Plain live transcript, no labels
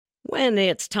When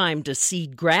it's time to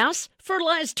seed grass,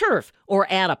 fertilize turf, or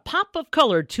add a pop of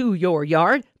color to your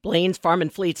yard, Blaine's Farm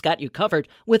and Fleet's got you covered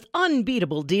with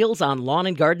unbeatable deals on lawn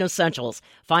and garden essentials.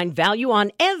 Find value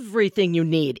on everything you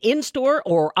need in-store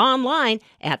or online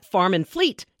at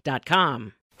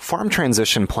farmandfleet.com. Farm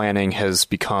transition planning has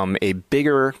become a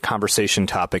bigger conversation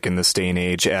topic in this day and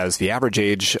age as the average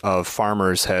age of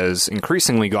farmers has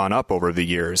increasingly gone up over the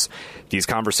years. These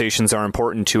conversations are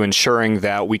important to ensuring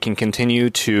that we can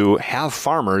continue to have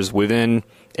farmers within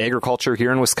agriculture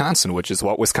here in Wisconsin, which is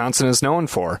what Wisconsin is known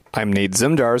for. I'm Nate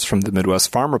Zimdars from the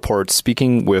Midwest Farm Report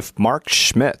speaking with Mark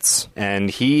Schmitz, and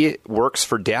he works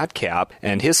for DADCAP,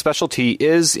 and his specialty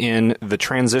is in the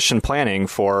transition planning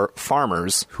for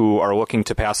farmers who are looking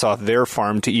to pass off their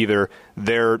farm to either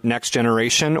their next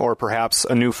generation or perhaps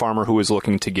a new farmer who is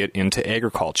looking to get into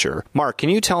agriculture. Mark, can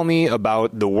you tell me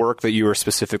about the work that you are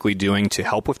specifically doing to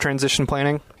help with transition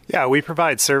planning? Yeah, we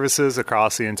provide services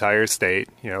across the entire state.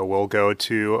 We'll go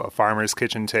to a farmer's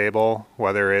kitchen table,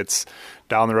 whether it's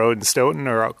down the road in Stoughton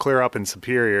or clear up in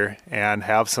Superior, and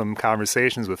have some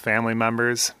conversations with family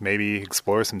members, maybe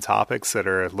explore some topics that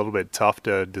are a little bit tough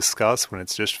to discuss when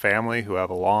it's just family who have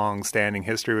a long-standing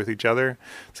history with each other.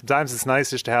 Sometimes it's nice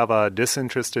just to have a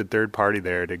disinterested third party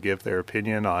there to give their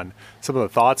opinion on some of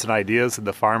the thoughts and ideas that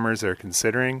the farmers are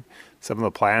considering, some of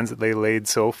the plans that they laid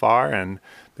so far, and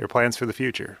their plans for the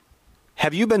future.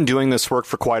 Have you been doing this work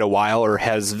for quite a while, or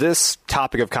has this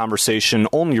topic of conversation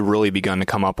only really begun to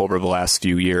come up over the last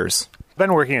few years? I've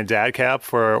been working at DADCAP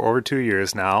for over 2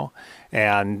 years now,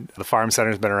 and the Farm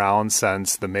Center's been around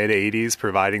since the mid-'80s,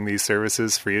 providing these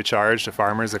services free of charge to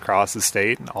farmers across the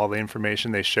state, and all the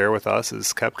information they share with us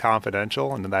is kept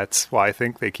confidential, and that's why I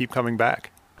think they keep coming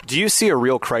back. Do you see a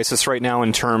real crisis right now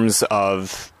in terms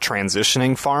of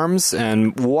transitioning farms,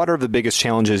 and what are the biggest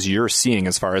challenges you're seeing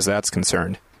as far as that's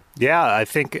concerned? Yeah, I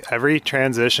think every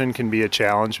transition can be a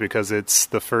challenge because it's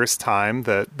the first time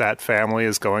that that family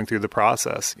is going through the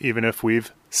process. Even if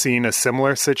we've seen a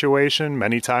similar situation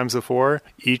many times before,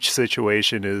 each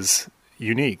situation is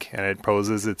unique and it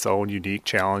poses its own unique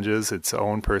challenges, its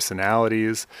own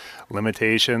personalities,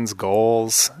 limitations,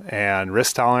 goals, and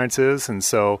risk tolerances. And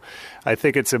so I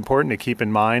think it's important to keep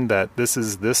in mind that this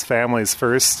is this family's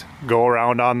first go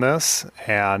around on this,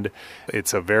 and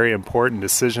it's a very important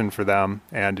decision for them,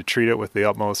 and to treat it with the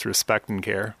utmost respect and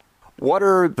care. What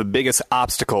are the biggest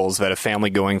obstacles that a family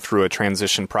going through a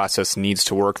transition process needs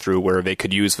to work through where they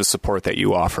could use the support that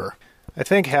you offer? I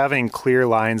think having clear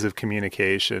lines of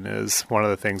communication is one of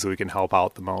the things that we can help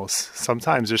out the most.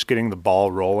 Sometimes just getting the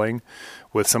ball rolling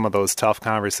with some of those tough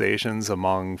conversations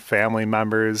among family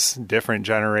members, different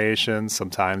generations.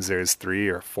 Sometimes there's 3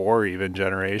 or 4 even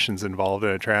generations involved in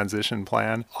a transition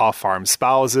plan, off-farm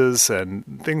spouses,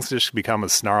 and things just become a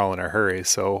snarl in a hurry.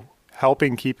 So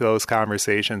helping keep those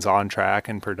conversations on track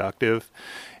and productive.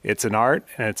 It's an art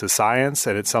and it's a science,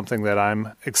 and it's something that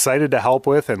I'm excited to help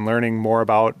with and learning more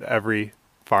about every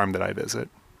farm that I visit.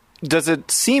 Does it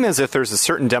seem as if there's a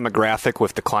certain demographic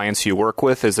with the clients you work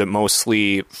with? Is it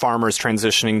mostly farmers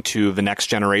transitioning to the next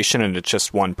generation and it's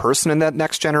just one person in that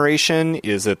next generation?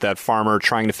 Is it that farmer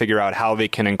trying to figure out how they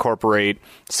can incorporate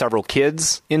several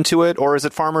kids into it? Or is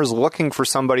it farmers looking for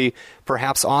somebody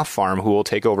perhaps off farm who will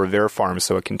take over their farm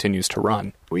so it continues to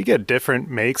run? We get different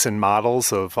makes and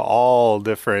models of all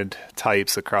different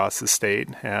types across the state,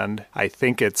 and I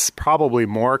think it's probably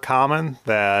more common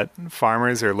that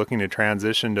farmers are looking to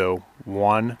transition to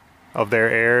one of their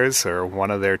heirs or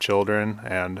one of their children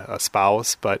and a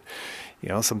spouse, but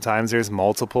sometimes there's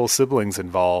multiple siblings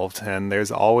involved, and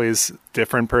there's always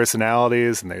different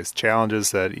personalities, and there's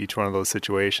challenges that each one of those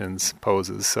situations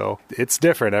poses. So it's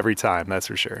different every time, that's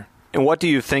for sure. And what do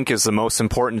you think is the most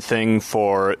important thing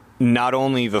for not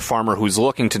only the farmer who's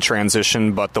looking to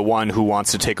transition, but the one who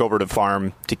wants to take over the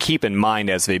farm to keep in mind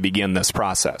as they begin this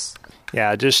process?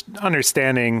 Yeah, just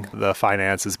understanding the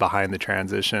finances behind the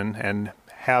transition and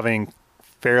having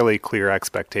fairly clear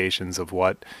expectations of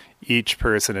what each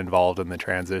person involved in the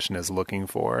transition is looking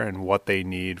for and what they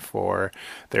need for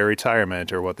their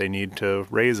retirement or what they need to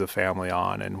raise a family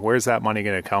on, and where's that money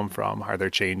going to come from? Are there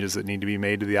changes that need to be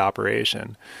made to the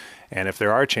operation? And if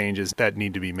there are changes that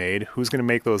need to be made, who's going to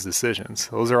make those decisions?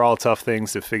 Those are all tough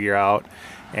things to figure out,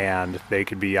 and they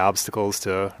could be obstacles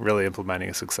to really implementing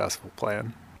a successful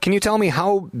plan. Can you tell me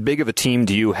how big of a team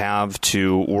do you have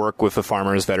to work with the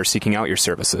farmers that are seeking out your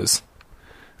services?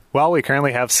 Well, we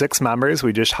currently have 6 members.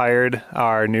 We just hired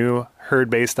our new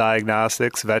herd-based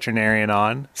diagnostics veterinarian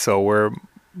on, so we're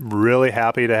really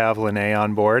happy to have Lene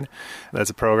on board. That's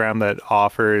a program that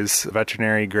offers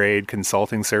veterinary-grade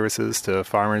consulting services to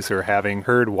farmers who are having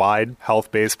herd-wide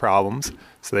health-based problems.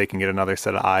 so they can get another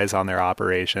set of eyes on their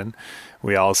operation.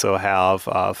 We also have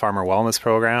a farmer wellness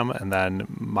program, and then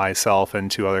myself and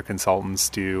 2 other consultants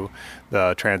do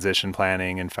the transition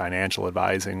planning and financial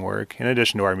advising work, in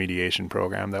addition to our mediation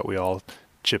program that we all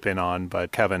chip in on,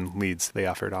 but Kevin leads the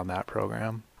effort on that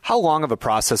program. How long of a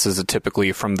process is it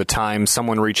typically from the time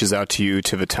someone reaches out to you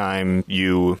to the time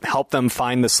you help them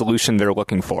find the solution they're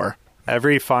looking for?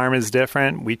 Every farm is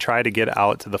different. We try to get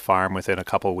out to the farm within a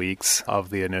couple weeks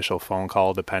of the initial phone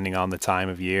call, depending on the time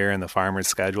of year and the farmer's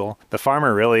schedule. The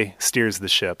farmer really steers the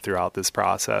ship throughout this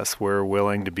process. We're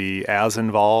willing to be as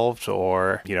involved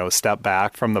or, step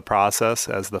back from the process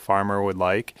as the farmer would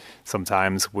like.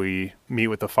 Sometimes we meet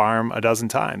with the farm a dozen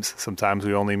times. Sometimes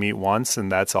we only meet once,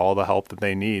 and that's all the help that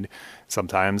they need.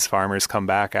 Sometimes farmers come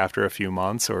back after a few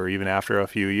months or even after a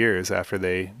few years after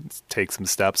they take some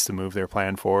steps to move their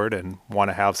plan forward and want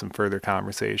to have some further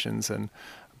conversations and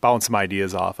bounce some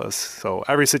ideas off us. So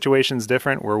every situation is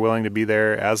different. We're willing to be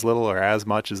there as little or as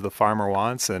much as the farmer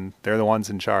wants, and they're the ones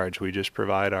in charge. We just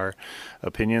provide our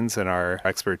opinions and our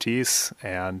expertise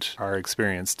and our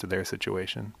experience to their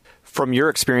situation. From your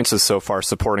experiences so far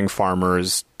supporting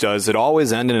farmers, does it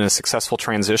always end in a successful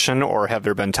transition, or have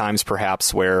there been times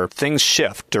perhaps where things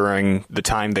shift during the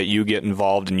time that you get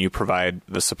involved and you provide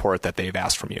the support that they've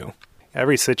asked from you?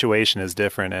 Every situation is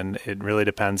different, and it really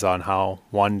depends on how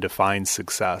one defines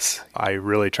success. I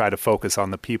really try to focus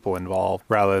on the people involved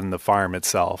rather than the farm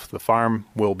itself. The farm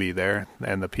will be there,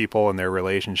 and the people and their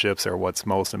relationships are what's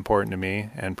most important to me,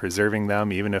 and preserving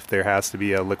them, even if there has to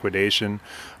be a liquidation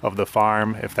of the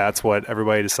farm. If that's what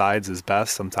everybody decides is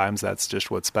best, sometimes that's just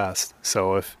what's best.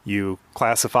 So if you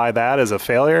classify that as a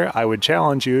failure, I would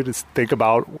challenge you to think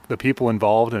about the people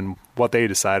involved and what they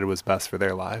decided was best for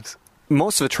their lives.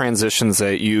 Most of the transitions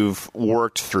that you've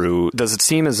worked through, does it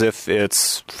seem as if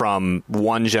it's from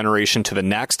one generation to the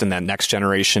next, and that next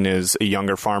generation is a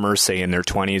younger farmer, say in their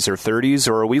 20s or 30s,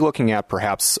 or are we looking at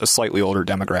perhaps a slightly older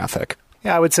demographic?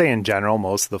 Yeah, I would say in general,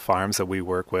 most of the farms that we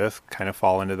work with kind of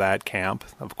fall into that camp.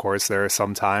 Of course, there are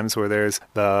some times where there's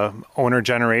the owner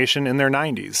generation in their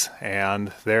 90s,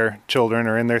 and their children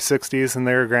are in their 60s, and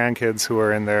their grandkids who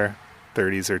are in their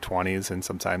 30s or 20s, and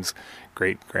sometimes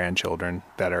great-grandchildren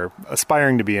that are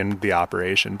aspiring to be in the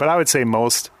operation. But I would say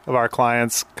most of our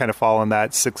clients kind of fall in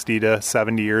that 60 to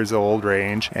 70 years old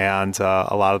range, and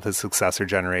a lot of the successor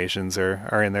generations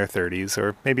are in their 30s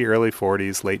or maybe early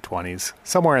 40s, late 20s,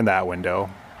 somewhere in that window.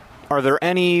 Are there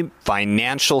any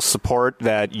financial support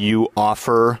that you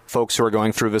offer folks who are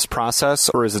going through this process,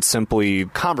 or is it simply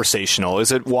conversational?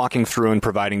 Is it walking through and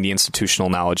providing the institutional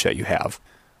knowledge that you have?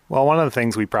 Well, one of the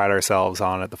things we pride ourselves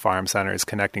on at the Farm Center is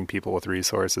connecting people with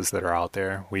resources that are out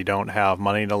there. We don't have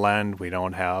money to lend. We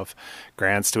don't have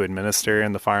grants to administer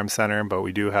in the Farm Center, but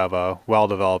we do have a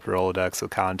well-developed Rolodex of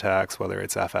contacts, whether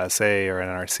it's FSA or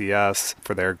NRCS,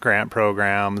 for their grant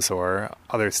programs or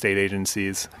other state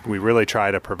agencies. We really try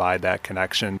to provide that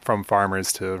connection from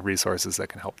farmers to resources that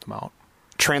can help them out.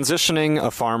 Transitioning a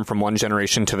farm from one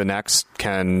generation to the next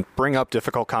can bring up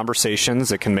difficult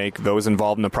conversations. It can make those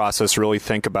involved in the process really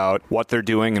think about what they're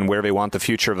doing and where they want the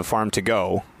future of the farm to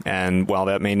go. And while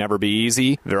that may never be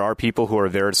easy, there are people who are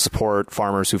there to support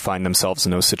farmers who find themselves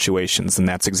in those situations. And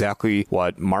that's exactly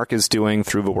what Mark is doing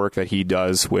through the work that he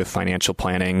does with financial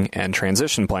planning and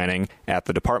transition planning at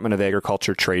the Department of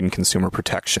Agriculture, Trade, and Consumer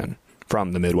Protection.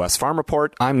 From the Midwest Farm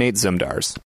Report, I'm Nate Zimdars.